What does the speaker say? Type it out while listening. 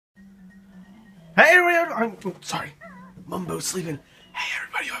Hey everybody, sorry, Mumbo's sleeping. Hey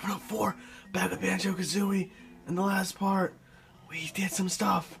everybody, episode 4, back with Banjo-Kazooie. In the last part, we did some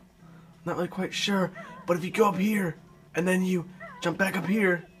stuff. Not really quite sure, but if you go up here, and then you jump back up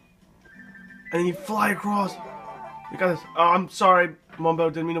here, and then you fly across, you got this. Oh, I'm sorry, Mumbo,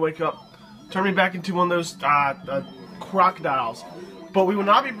 didn't mean to wake you up. Turn me back into one of those crocodiles. But we will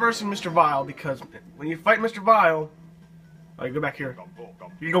not be versing Mr. Vile, because when you fight Mr. Vile, oh, you go back here.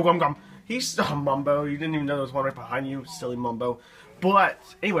 You go gum gum. He's Mumbo. You didn't even know there was one right behind you, silly Mumbo. But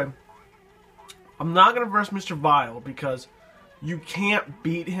anyway, I'm not gonna verse Mr. Vile because you can't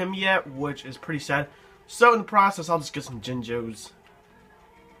beat him yet, which is pretty sad. So in the process, I'll just get some Jinjos.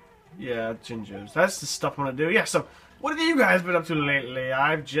 Yeah, Jinjos. That's the stuff I'm gonna do. Yeah. So what have you guys been up to lately?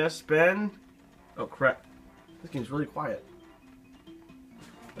 I've just been. Oh crap! This game's really quiet.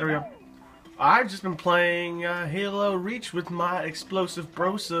 There we go. I've just been playing Halo Reach with my explosive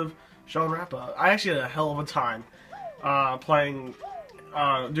brosive Sean Rappa. I actually had a hell of a time playing,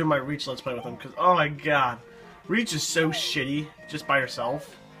 doing my Reach Let's Play with him, because oh my god, Reach is so shitty just by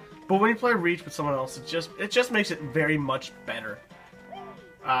yourself. But when you play Reach with someone else, it just makes it very much better.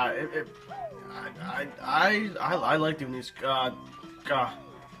 I like doing these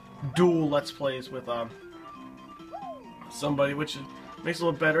dual Let's Plays with somebody, which makes it a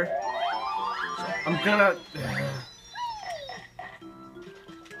little better. I'm gonna.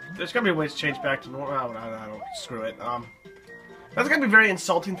 There's gonna be ways to change back to normal. I don't screw it. That's gonna be very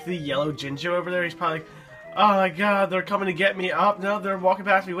insulting to the yellow Jinjo over there. He's probably like, "Oh my god, they're coming to get me!" Oh no, they're walking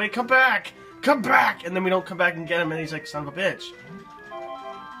past me. Wait, come back, come back! And then we don't come back and get him, and he's like, "Son of a bitch."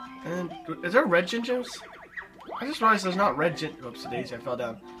 And is there red Jinjos? I just realized there's not red Jinjos. Oops, daisy, I fell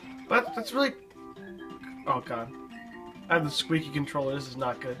down. But that's really. Oh god, I have the squeaky controller. This is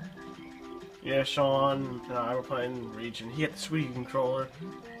not good. Yeah, Sean and I were playing Reach, and he had the squeaky controller,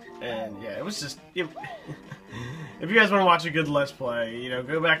 and yeah, it was just. If you guys want to watch a good Let's Play, you know,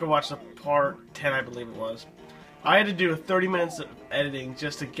 go back and watch the part 10, I believe it was. I had to do 30 minutes of editing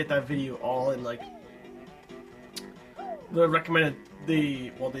just to get that video all in, like, the recommended,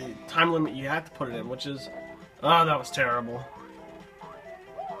 the time limit you have to put it in, which is, oh, that was terrible.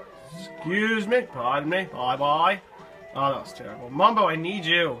 Excuse me, pardon me, bye-bye. Oh, that was terrible. Mumbo, I need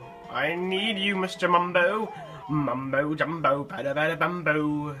you. I need you, Mr. Mumbo. Mumbo jumbo, bada bada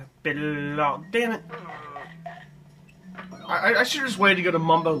bumbo. Oh, damn it. I should just wait to go to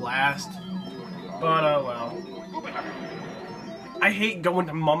Mumbo last. But, oh well. I hate going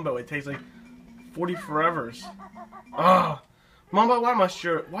to Mumbo. It takes like 40 forevers. Ugh. Mumbo,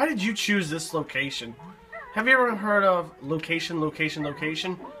 why did you choose this location? Have you ever heard of location?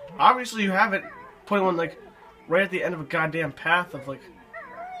 Obviously you haven't. Putting one like right at the end of a goddamn path of like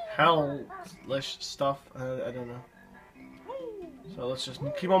hellish stuff. I don't know. So let's just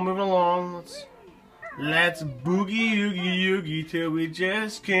keep on moving along. Let's boogie oogie oogie till we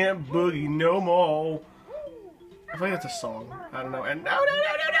just can't boogie no more. I think that's a song. I don't know. And no.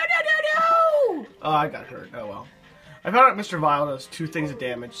 Oh, I got hurt. Oh well. I found out Mr. Vile does 2 things of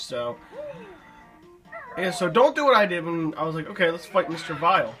damage. So yeah. So don't do what I did when I was like, okay, let's fight Mr.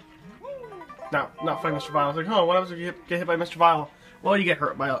 Vile. No, not fight Mr. Vile. I was like, oh, what happens if you get hit by Mr. Vile? Well, you get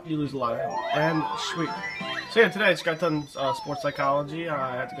hurt by you lose a lot of health. And sweet. So yeah, today I just got done sports psychology.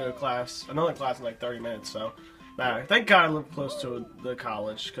 I had to go to class, another class in like 30 minutes. So, thank God I live close to the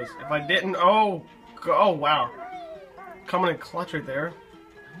college, because if I didn't, oh wow, coming in clutch right there.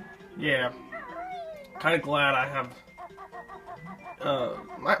 Yeah, kind of glad I have.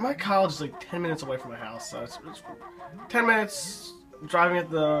 My college is like 10 minutes away from my house, so it's 10 minutes driving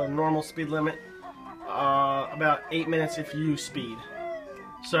at the normal speed limit. About 8 minutes if you speed.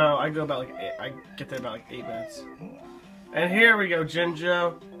 So I go about like I get there about like 8 minutes. And here we go,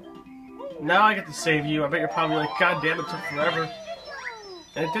 Jinjo. Now I get to save you. I bet you're probably like, God damn, it took forever.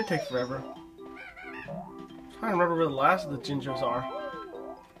 And it did take forever. I'm trying to remember where the last of the Jinjos are.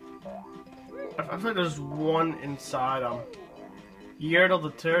 I feel like there's one inside Yertle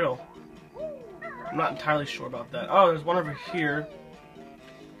the turtle. I'm not entirely sure about that. Oh, there's one over here.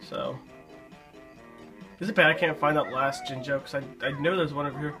 So. Is it bad I can't find that last Jinjo? Because I know there's one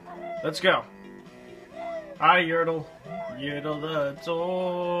over here. Let's go. Hi, Yertle. Yertle the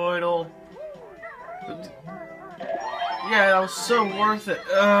turtle. Yeah, that was so worth it.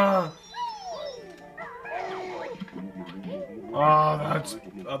 Ugh. Oh, that's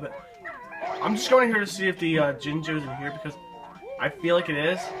a bit. I'm just going here to see if the Jinjo's in here because I feel like it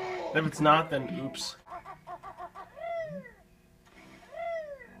is. And if it's not, then oops.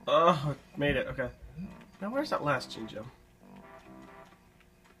 Oh, made it. Okay. Now where's that last Jinjo?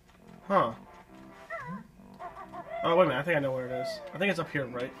 Huh. Oh, wait a minute. I think I know where it is. I think it's up here,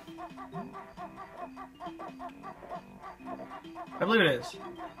 right? I believe it is.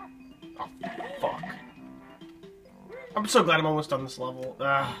 Oh, fuck. I'm so glad I'm almost done this level.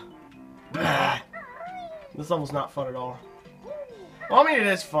 This level's not fun at all. Well, I mean, it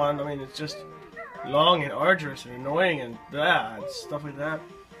is fun. I mean, it's just long and arduous and annoying and stuff like that.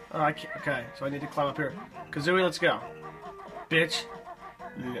 Okay, so I need to climb up here. Kazooie, let's go. Bitch,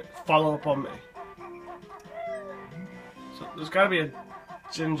 follow up on me. So there's gotta be a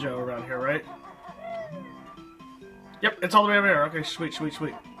Jinjo around here, right? Yep, it's all the way over here. Okay, sweet, sweet,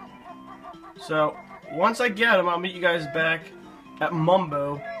 sweet. So, once I get him, I'll meet you guys back at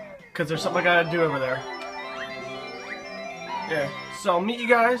Mumbo, because there's something I gotta do over there. Yeah, so I'll meet you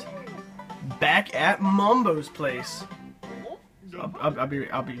guys back at Mumbo's place.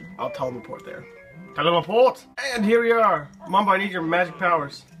 I'll teleport there. Teleport! And here we are. Mumbo, I need your magic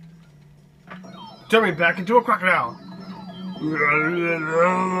powers. Turn me back into a crocodile. Turn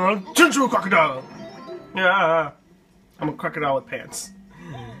into a crocodile! Yeah. I'm a crocodile with pants.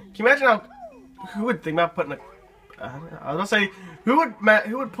 Can you imagine how... Who would think about putting a... I was gonna say, who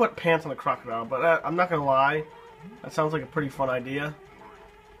would put pants on a crocodile? But I'm not gonna lie. That sounds like a pretty fun idea.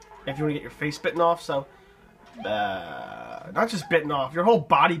 If you want to get your face bitten off, so... not just bitten off, your whole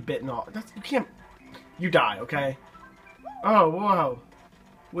body bitten off. You can't... You die, okay? Oh, whoa.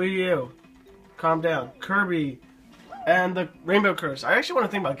 What are you? Calm down. Kirby and the Rainbow Curse. I actually want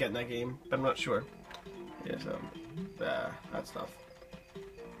to think about getting that game, but I'm not sure. Yeah, so... that stuff.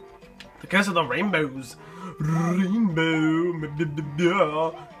 Because of the rainbows. Rainbow.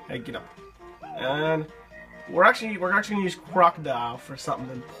 Hey, get up. And we're actually gonna use Crocodile for something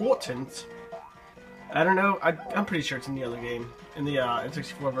important. I don't know. I'm pretty sure it's in the other game, in the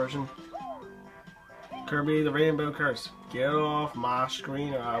N64 version. Kirby, the Rainbow Curse. Get off my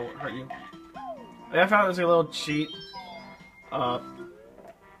screen, or I will hurt you. I found there's a little cheat. And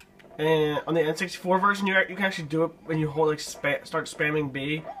on the N64 version, you can actually do it when you hold like start spamming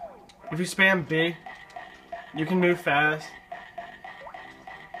B. If you spam B, you can move fast.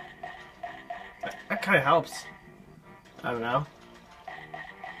 That kind of helps. I don't know.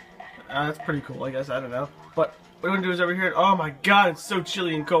 That's pretty cool, I guess. I don't know. But what I'm gonna do is over here. Oh my god, it's so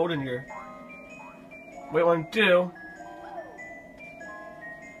chilly and cold in here. What I want to do?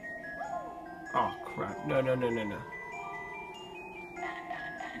 Oh crap! No, no, no, no, no.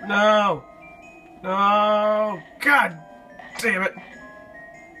 No! No! God damn it!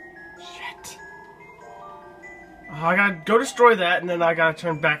 Shit. Oh, I gotta go destroy that, and then I gotta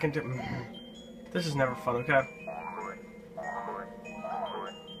turn back into... This is never fun, okay?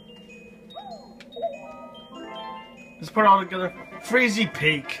 Let's put it all together. Freezy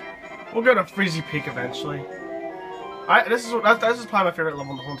Peak. We'll go to Freezy Peak eventually. This is probably my favorite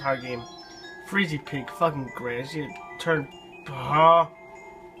level in the whole entire game. Freezy Peak. Fucking great. I just need to turn...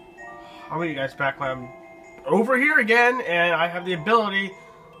 I'll meet you guys back when I'm over here again, and I have the ability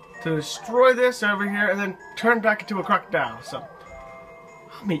to destroy this over here and then turn back into a crocodile. So,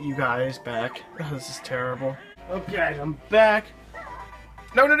 I'll meet you guys back. Oh, this is terrible. Okay, I'm back.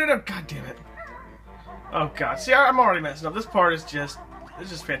 No, no, no, no. God damn it. Oh, God. See, I'm already messing up. This part is just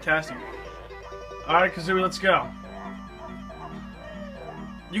fantastic. Alright, Kazooie, let's go.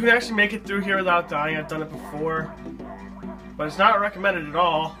 You can actually make it through here without dying. I've done it before. But it's not recommended at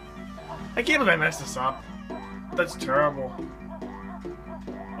all. I can't believe I messed this up. That's terrible.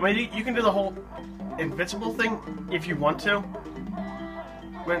 I mean, you can do the whole invincible thing if you want to.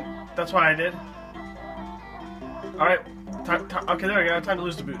 That's what I did. Alright. Okay, there we go. Time to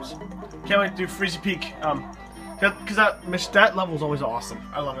lose the boots. Can't wait to do Freezy Peak. Because that level is always awesome.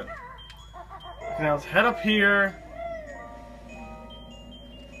 I love it. Okay, now let's head up here.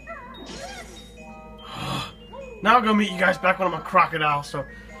 Now I'll go meet you guys back when I'm a crocodile, so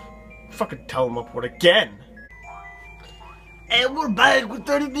fucking teleport again. And we're back with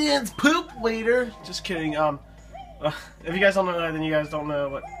 30 minutes poop later. Just kidding. If you guys don't know that, then you guys don't know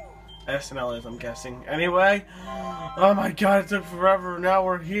what SNL is, I'm guessing. Anyway, oh my god, it took forever. Now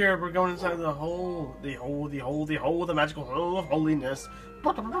we're here. We're going inside the hole. The magical hole of holiness.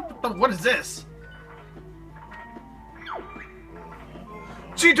 What is this?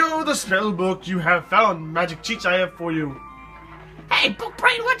 Cheeto, the spell book. You have found magic cheats I have for you. Hey, Book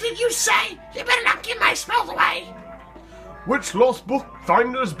Brain, what did you say? You better not give my spells away. Which lost book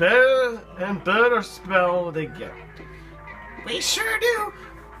finders better spell they get? We sure do.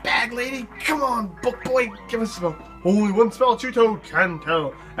 Bag lady, come on, book boy, give us a spell. Only one spell Cheeto can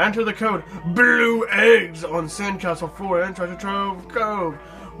tell. Enter the code Blue Eggs on Sandcastle 4 and Treasure Trove Cove.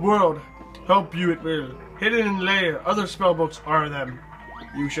 World, help you it will. Hidden in layer, other spell books are them.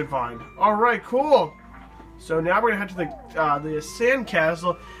 You should find. Alright, cool. So now we're gonna head to the sand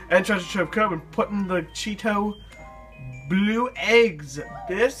castle and Treasure Trove Cove and put in the Cheeto blue eggs.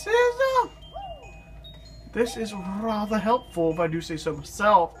 This is rather helpful if I do say so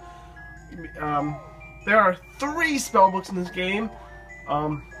myself. There are 3 spell books in this game.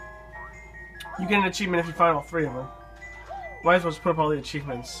 You get an achievement if you find all 3 of them. Might as well just put up all the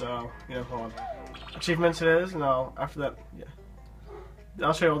achievements. So you know, hold on. Achievements it is, and after that, yeah.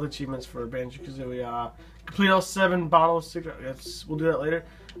 I'll show you all the achievements for Banjo-Kazooie. Complete all 7 bottles. We'll do that later.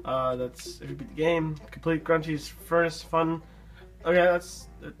 That's if you beat the game. Complete Grunty's Furnace Fun. Okay, that's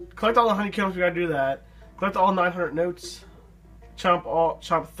collect all the honeycombs. We gotta do that. Collect all 900 notes.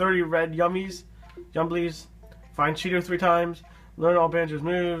 Chomp 30 red yummies, yumblies. Find Cheeto 3 times. Learn all Banjo's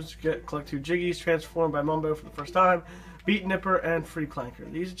moves. Collect 2 Jiggies. Transformed by Mumbo for the first time. Beat Nipper and free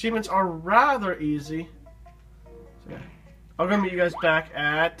Clanker. These achievements are rather easy. So, yeah. I'm gonna meet you guys back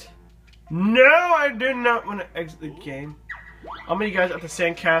at. No, I do not want to exit the game. I'll meet you guys at the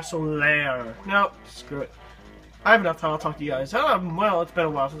Sandcastle lair. No, screw it. I have enough time. I'll talk to you guys. Well, it's been a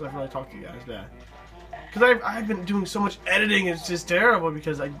while since I've really talked to you guys back. Because I've been doing so much editing. It's just terrible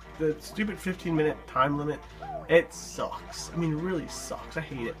because the stupid 15-minute time limit. It sucks. I mean, it really sucks. I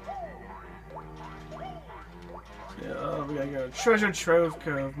hate it. Yeah, we gotta go to Treasure Trove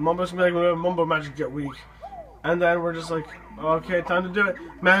Cove. Mumbo's gonna be like, Mumbo magic get weak. And then we're just like, okay, time to do it.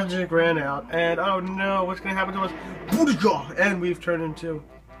 Magic ran out. And oh no, what's gonna happen to us? Bootiga! And we've turned into...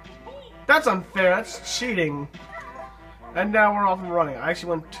 That's unfair, that's cheating. And now we're off and running. I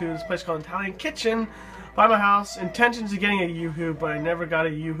actually went to this place called Italian Kitchen by my house. Intentions of getting a Yoo-hoo, but I never got a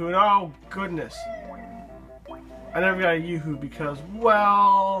Yoo-hoo. And oh goodness. I never got a Yoo-hoo because,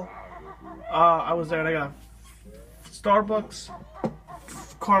 well... I was there and I got a Starbucks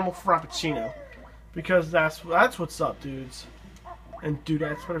caramel frappuccino. Because that's what's up, dudes. And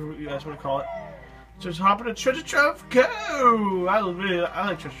dudettes, whatever you guys want to call it. Just hop into Treasure Trove Cove! I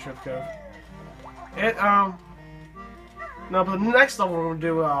like Treasure Trove Cove. No, but the next level we're gonna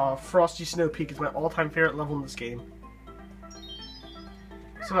do Frosty Snow Peak. It's my all-time favorite level in this game.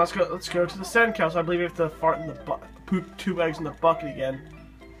 So now let's go to the Sandcastle. I believe we have to fart in the poop 2 eggs in the bucket again.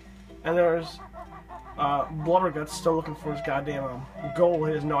 And there's Blubberguts still looking for his goddamn goal.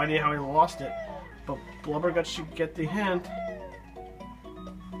 He has no idea how he lost it. But Blubberguts should get the hint.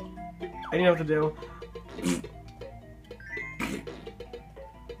 And you know what to do.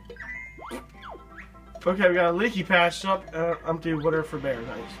 Okay, we got a leaky patched up. Empty water for bear.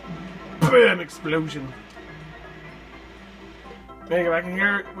 Nice. Bam! Explosion. Maybe go back in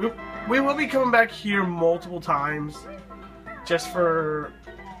here. We will be coming back here multiple times. Just for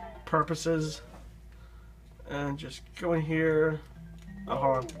purposes. And just go in here. Oh,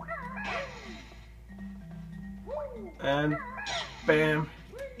 hold on. And bam.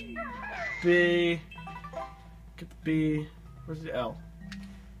 B. Get the B. Where's the L?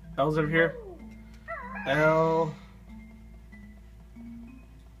 L's over here. L.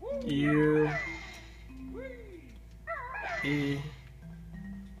 U. E.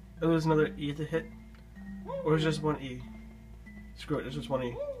 Oh, there's another E to hit. Or is just one E? Screw it, there's just one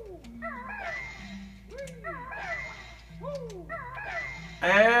E.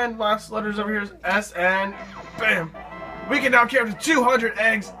 And last letters over here is S and bam! We can now carry up to 200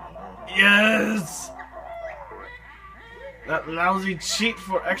 eggs! Yes! That lousy cheat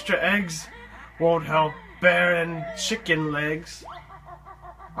for extra eggs won't help bear and chicken legs.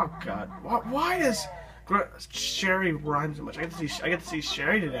 Oh god, why does Sherry rhyme so much? I get to see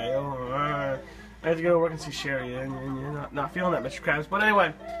Sherry today. Oh, I have to go to work and see Sherry, and you're not feeling that, Mr. Krabs. But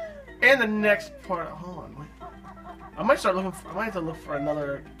anyway, in the next part, hold on, wait. I might start looking. I might have to look for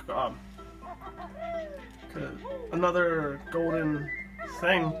another golden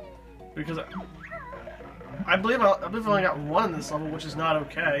thing because I believe I only got one in this level, which is not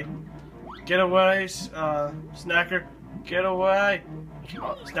okay. Get away, Snacker! Get away!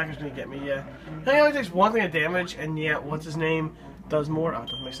 Oh, Snacker's gonna get me. Yeah, he only takes 1 thing of damage, and yeah, what's his name does more. Oh, it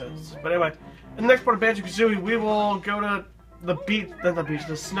doesn't make sense. But anyway, in the next part of Banjo-Kazooie, we will go to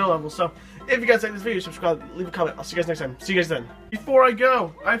the snow level. So, if you guys like this video, subscribe, leave a comment. I'll see you guys next time. See you guys then. Before I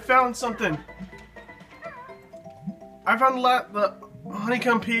go, I found something. I found the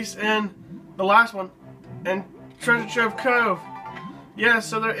honeycomb piece in the last one, and Treasure Trove Cove. Yeah,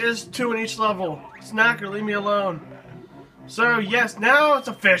 so there is 2 in each level. Snacker, leave me alone. So yes, now it's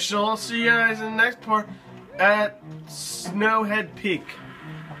official. I'll see you guys in the next part at Snowhead Peak.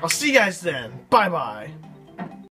 I'll see you guys then. Bye bye.